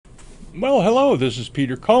Well, hello, this is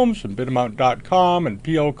Peter Combs from Bidamount.com and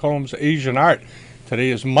P.O. Combs Asian Art. Today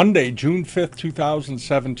is Monday, June 5th,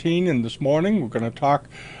 2017, and this morning we're going to talk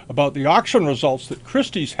about the auction results that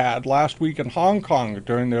Christie's had last week in Hong Kong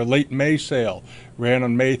during their late May sale. Ran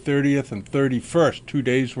on May 30th and 31st, 2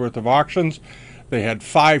 days worth of auctions. They had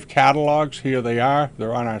 5 catalogs. Here they are.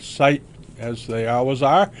 They're on our site, as they always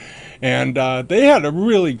are. And they had a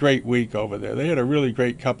really great week over there. They had a really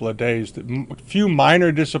great couple of days. A few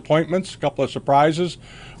minor disappointments, a couple of surprises,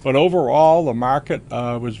 but overall the market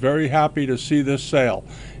was very happy to see this sale.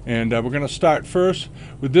 And we're going to start first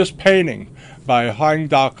with this painting by Zhang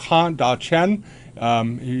Daqian.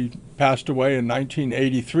 He passed away in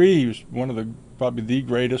 1983. He was one of probably the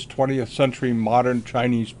greatest 20th century modern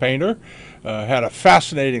Chinese painter. Had a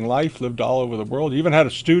fascinating life, lived all over the world, even had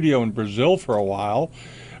a studio in Brazil for a while.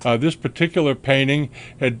 This particular painting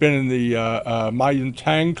had been in the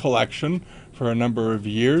Yongzheng collection for a number of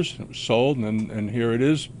years. It was sold, and here it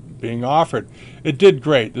is being offered. It did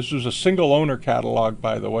great. This was a single owner catalog,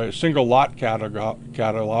 by the way, a single lot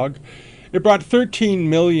catalog. It brought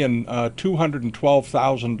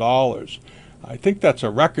 $13,212,000. I think that's a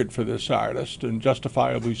record for this artist, and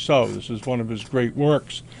justifiably so. This is one of his great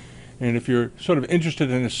works. And if you're sort of interested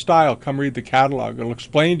in his style, come read the catalog. It'll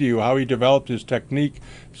explain to you how he developed his technique,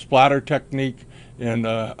 splatter technique, and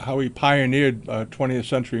how he pioneered 20th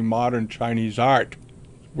century modern Chinese art.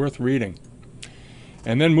 Worth reading.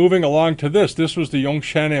 And then moving along to this was the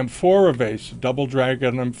Yongzheng amphora vase, double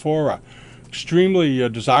dragon amphora. Extremely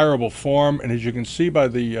desirable form, and as you can see by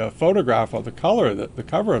the photograph of the cover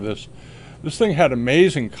of this thing had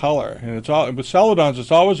amazing color. And it's all with celadons, it's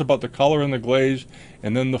always about the color and the glaze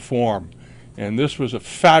and then the form. And this was a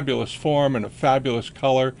fabulous form and a fabulous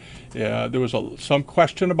color. There was some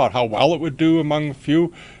question about how well it would do among a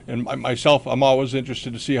few. And myself, I'm always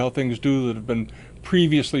interested to see how things do that have been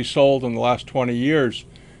previously sold in the last 20 years.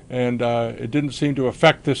 And it didn't seem to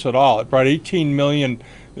affect this at all. It brought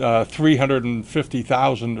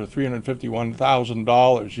 $18,350,000 or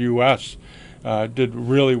 $351,000 US. Did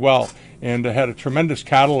really well, and had a tremendous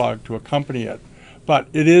catalog to accompany it. But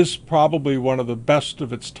it is probably one of the best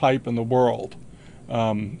of its type in the world.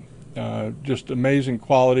 Just amazing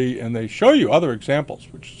quality, and they show you other examples,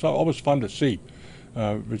 which is always fun to see.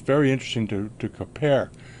 It's very interesting to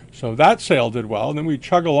compare. So that sale did well, and then we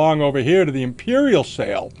chug along over here to the Imperial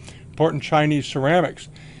sale, important Chinese ceramics.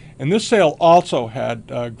 And this sale also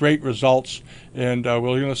had great results, and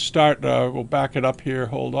we're going to start, we'll back it up here,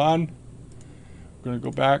 hold on. We're going to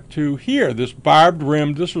go back to here, this barbed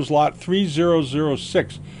rimmed, this was lot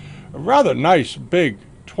 3006, a rather nice, big,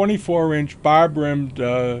 24-inch barb rimmed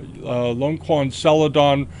Longquan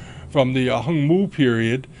celadon from the Hongmu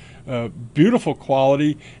period. Beautiful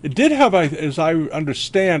quality. It did have, as I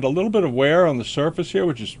understand, a little bit of wear on the surface here,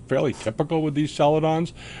 which is fairly typical with these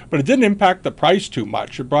celadons, but it didn't impact the price too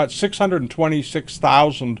much. It brought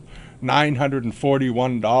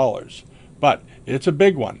 $626,941, but it's a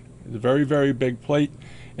big one. It's a very, very big plate,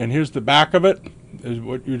 and here's the back of it, is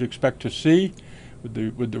what you'd expect to see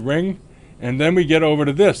with the ring. And then we get over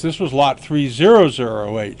to this. This was lot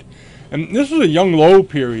 3008, and this is a Yongzheng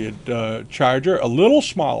period charger, a little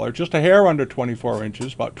smaller, just a hair under 24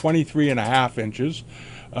 inches, about 23.5 inches.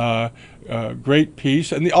 Great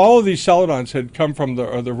piece, and all of these celadons had come from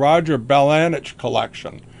the Roger Belanich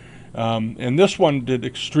collection. And this one did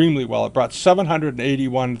extremely well. It brought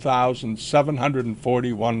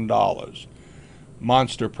 $781,741.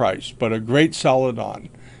 Monster price, but a great celadon.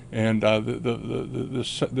 And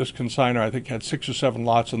this consignor, I think, had 6 or 7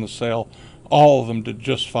 lots in the sale. All of them did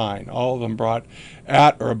just fine. All of them brought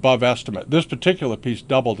at or above estimate. This particular piece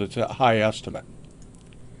doubled its high estimate.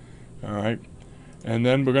 All right. And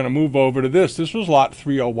then we're going to move over to this. This was lot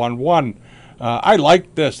 3011. I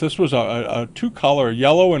liked this. This was a two-color,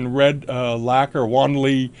 yellow and red lacquer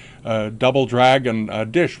Wanli double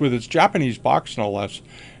dragon dish with its Japanese box, no less.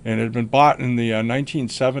 And it had been bought in the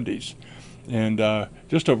 1970s. And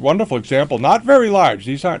just a wonderful example. Not very large.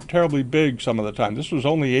 These aren't terribly big some of the time. This was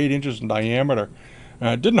only 8 inches in diameter.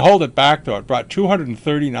 Didn't hold it back, though. It brought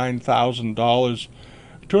 $239,000,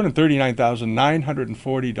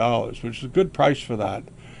 $239,940, which is a good price for that.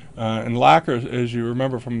 And lacquers, as you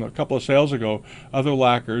remember from a couple of sales ago, other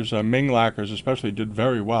lacquers, Ming lacquers especially, did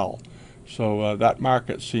very well. So that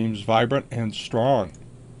market seems vibrant and strong.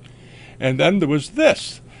 And then there was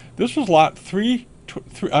this. This was lot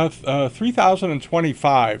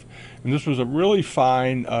 3025, and this was a really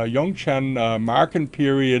fine Yongzheng Marken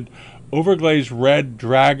period overglazed red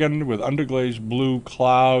dragon with underglazed blue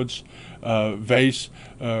clouds. vase.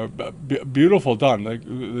 Beautiful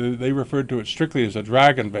done. They referred to it strictly as a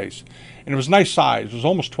dragon vase. And it was nice size. It was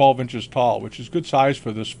almost 12 inches tall, which is good size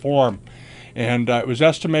for this form. And it was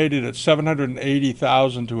estimated at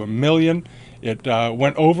 $780,000 to $1 million. It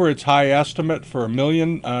went over its high estimate for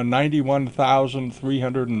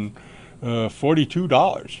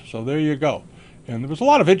 $1,091,342. So there you go. And there was a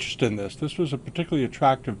lot of interest in this. This was a particularly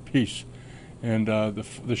attractive piece. And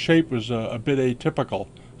the shape was a bit atypical.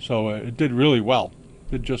 So it did really well.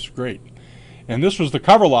 It did just great. And this was the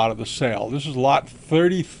cover lot of the sale. This is lot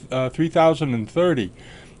 3030.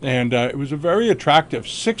 And it was a very attractive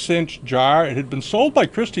 6-inch jar. It had been sold by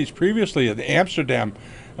Christie's previously in Amsterdam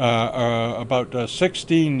about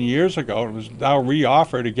 16 years ago. It was now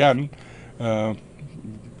re-offered again,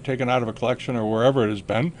 taken out of a collection or wherever it has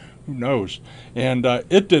been. Who knows? And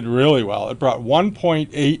it did really well. It brought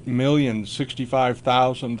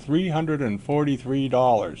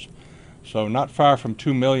 $1,065,343. So not far from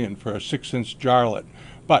 $2 million for a 6-inch jarlet.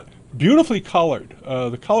 But beautifully colored.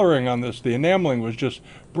 The coloring on this, the enameling was just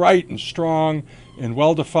bright and strong and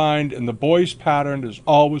well defined, and the boys pattern is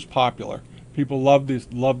always popular. People love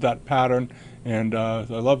that pattern, and I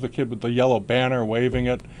love the kid with the yellow banner waving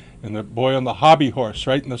it, and the boy on the hobby horse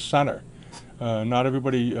right in the center. Not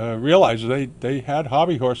everybody realizes they had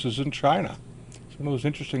hobby horses in China. It's one of those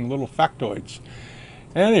interesting little factoids.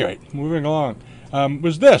 At any rate, moving along.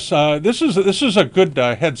 Was this? This is a good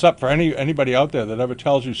heads up for anybody out there that ever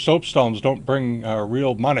tells you soapstones don't bring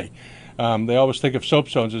real money. They always think of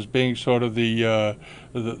soapstones as being sort of the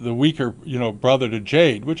weaker, brother to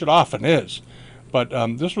jade, which it often is. But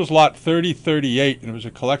this was lot 3038, and it was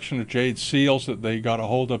a collection of jade seals that they got a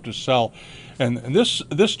hold of to sell. And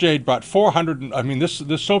this jade brought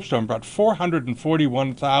this soapstone brought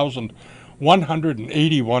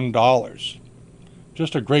 $441,181.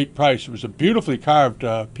 Just a great price. It was a beautifully carved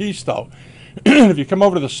piece, though. If you come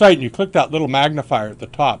over to the site and you click that little magnifier at the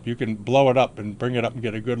top, you can blow it up and bring it up and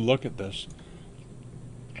get a good look at this.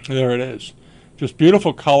 There it is. Just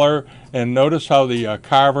beautiful color, and notice how the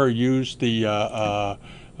carver used the up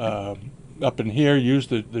in here, used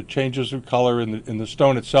the changes of color in the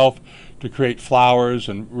stone itself to create flowers,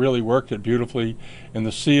 and really worked it beautifully. And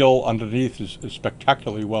the seal underneath is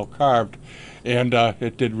spectacularly well carved, and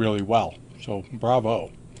it did really well. So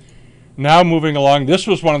bravo. Now moving along, this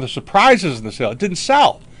was one of the surprises in the sale. It didn't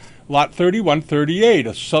sell. Lot 3138,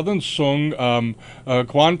 a Southern Sung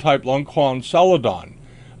Guan type Long Quan celadon.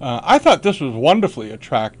 I thought this was wonderfully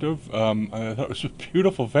attractive. I thought it was a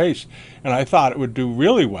beautiful vase, and I thought it would do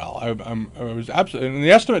really well. I was absolutely, and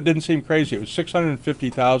the estimate didn't seem crazy. It was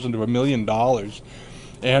 $650,000 to $1 million,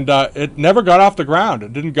 and it never got off the ground.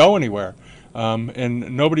 It didn't go anywhere.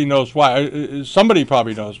 And nobody knows why. Somebody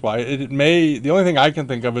probably knows why. The only thing I can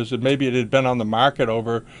think of is that maybe it had been on the market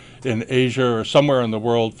over in Asia or somewhere in the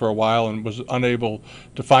world for a while and was unable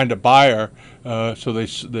to find a buyer. So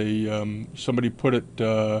somebody put it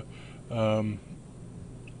in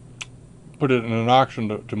an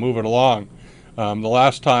auction to move it along. The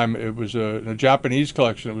last time it was in a Japanese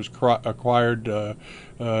collection. It was acquired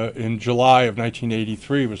in July of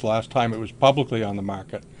 1983. Was the last time it was publicly on the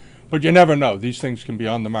market. But you never know. These things can be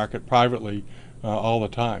on the market privately all the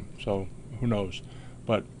time, so who knows.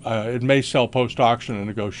 But it may sell post-auction a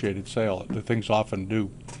negotiated sale. The things often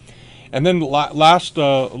do. And then the last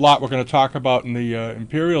lot we're going to talk about in the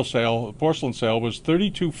imperial sale, porcelain sale, was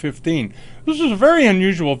 3215. This is a very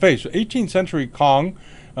unusual vase, 18th century Kong,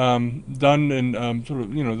 done in sort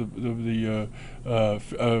of,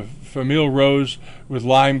 the famille rose with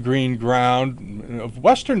lime green ground, of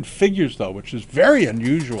Western figures though, which is very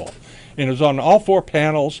unusual. And it was on all 4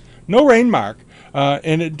 panels, no rain mark,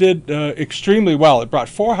 and it did extremely well. It brought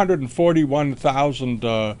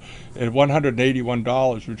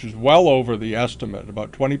 $441,181, which is well over the estimate,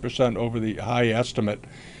 about 20% over the high estimate.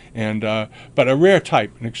 And but a rare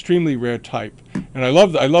type, an extremely rare type. And I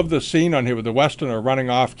love the scene on here with the Westerner running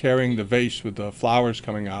off carrying the vase with the flowers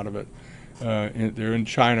coming out of it. They're in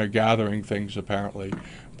China gathering things apparently,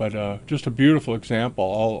 but just a beautiful example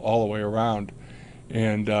all the way around.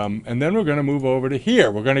 And then we're going to move over to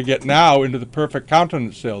here. We're going to get now into the perfect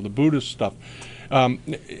countenance sale, the Buddhist stuff. I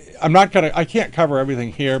can't cover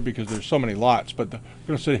everything here because there's so many lots, but I'm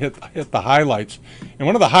going to hit the highlights. And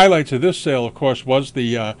one of the highlights of this sale, of course, was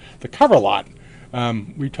the cover lot.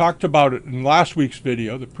 We talked about it in last week's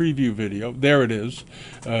video, the preview video. There it is,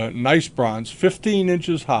 nice bronze, 15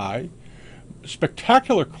 inches high,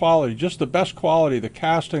 spectacular quality, just the best quality. The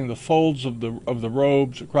casting, the folds of the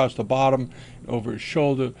robes across the bottom, over his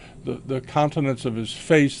shoulder, the countenance of his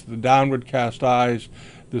face, the downward cast eyes,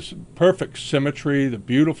 this perfect symmetry, the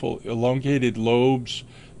beautiful elongated lobes,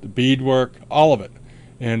 the beadwork, all of it.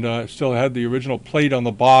 And still had the original plate on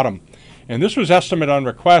the bottom. And this was estimate on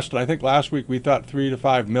request, and I think last week we thought 3 to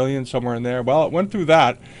 5 million, somewhere in there. Well, it went through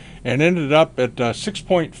that and ended up at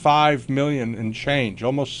 6.5 million and change,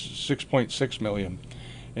 almost 6.6 million.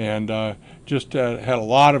 And just had a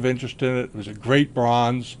lot of interest in it. It was a great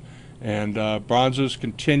bronze, and bronzes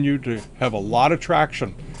continue to have a lot of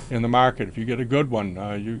traction in the market. If you get a good one,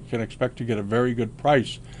 you can expect to get a very good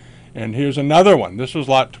price. And here's another one. This was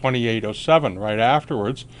lot 2807 right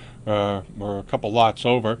afterwards, or a couple lots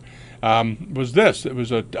over. Was this. It was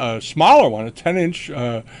a smaller one, a 10-inch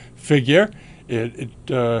figure. It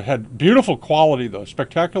had beautiful quality, though,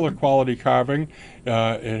 spectacular quality carving.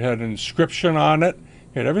 It had an inscription on it.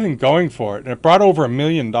 It had everything going for it. And it brought over $1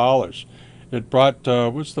 million. It brought,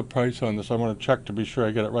 what's the price on this? I want to check to be sure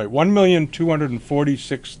I get it right.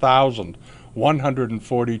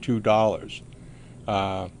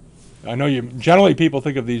 $1,246,142. I know generally people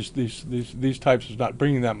think of these types as not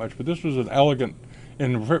bringing that much, but this was an elegant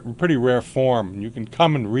and pretty rare form. You can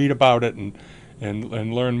come and read about it and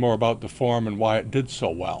learn more about the form and why it did so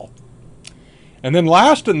well. And then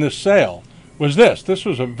last in this sale was this. This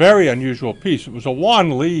was a very unusual piece. It was a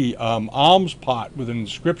Wan Li alms pot with an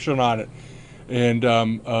inscription on it. And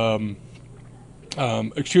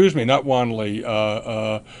excuse me, not Wan Li.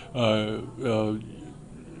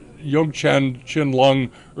 Yongzheng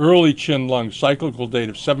Qinlong, early Qinlong, cyclical date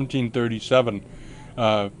of 1737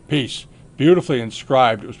 piece. Beautifully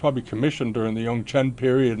inscribed. It was probably commissioned during the Yongzheng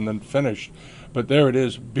period and then finished. But there it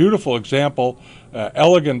is. Beautiful example,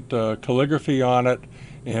 elegant calligraphy on it,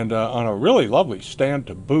 and on a really lovely stand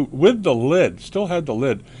to boot with the lid. Still had the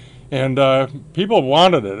lid. And people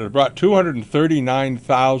wanted it. It brought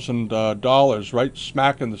 $239,000 right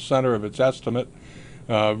smack in the center of its estimate.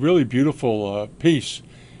 Really beautiful piece.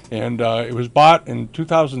 And it was bought in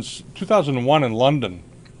 2001 in London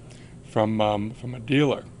from a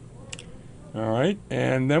dealer. All right,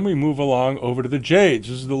 and then we move along over to the jades.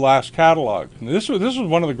 This is the last catalog. And this was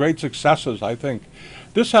one of the great successes, I think.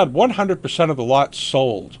 This had 100% of the lots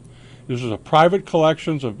sold. This was a private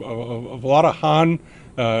collection of a lot of Han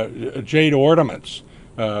jade ornaments,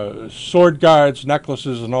 sword guards,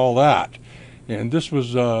 necklaces, and all that. And this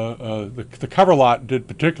was the cover lot did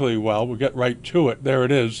particularly well. We'll get right to it. There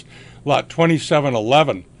it is, lot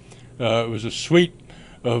 2711. It was a suite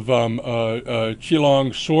of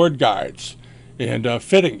Qilong sword guards and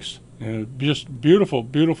fittings. And just beautiful,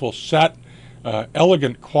 beautiful set,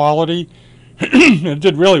 elegant quality. It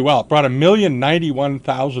did really well. It brought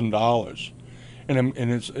 $1,091,000. And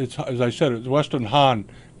it's as I said, it's Western Han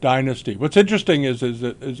Dynasty. What's interesting is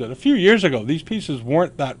that a few years ago, these pieces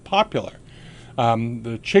weren't that popular.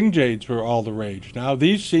 The Qing jades were all the rage. Now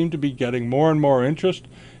these seem to be getting more and more interest,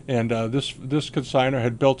 and this consignor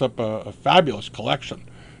had built up a fabulous collection.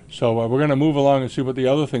 So we're going to move along and see what the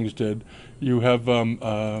other things did. You have,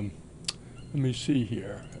 let me see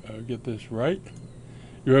here, get this right.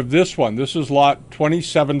 You have this one. This is lot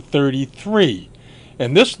 2733.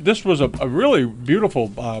 And this was a really beautiful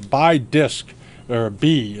bi-disc, or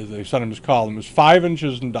B, as they sometimes call them. It was 5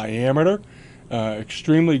 inches in diameter,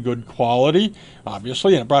 extremely good quality,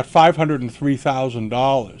 obviously, and it brought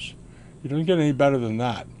 $503,000. You don't get any better than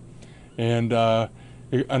that. And well,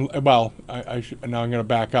 now I'm going to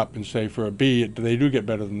back up and say for a B, they do get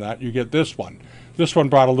better than that. You get this one. This one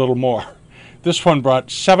brought a little more. This one brought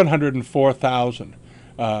 $704,000.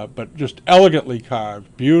 But just elegantly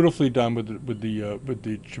carved, beautifully done with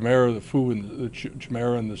the chimera, the fu, and the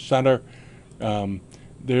chimera in the center.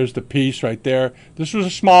 There's the piece right there. This was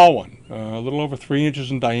a small one, a little over 3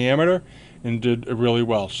 inches in diameter, and did really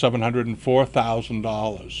well.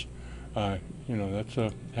 $704,000. You know, that's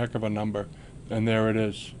a heck of a number. And there it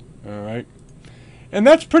is. All right. And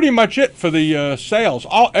that's pretty much it for the sales.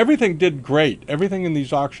 Everything did great. Everything in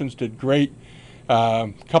these auctions did great.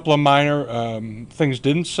 A couple of minor things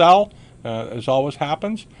didn't sell, as always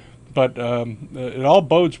happens, but it all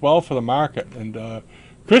bodes well for the market. And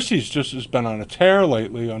Christie's just has been on a tear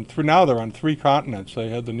lately. Now they're on 3 continents. They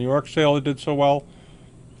had the New York sale that did so well,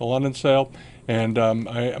 the London sale, and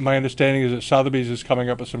my understanding is that Sotheby's is coming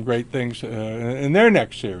up with some great things in their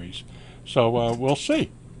next series. So we'll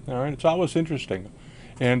see. All right, it's always interesting.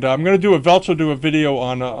 And I'm going to also do a video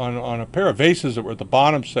on a pair of vases that were at the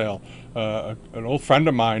bottom sale. An old friend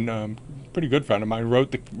of mine, pretty good friend of mine,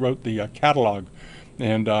 wrote the catalog,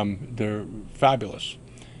 and they're fabulous.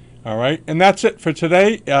 All right, and that's it for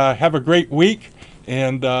today. Have a great week,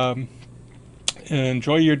 and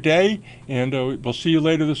enjoy your day. And we'll see you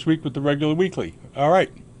later this week with the regular weekly. All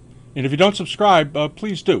right, and if you don't subscribe,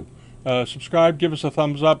 please do. Subscribe, give us a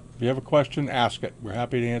thumbs up. If you have a question, ask it. We're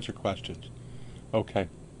happy to answer questions. Okay.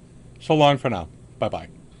 So long for now.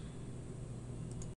 Bye-bye.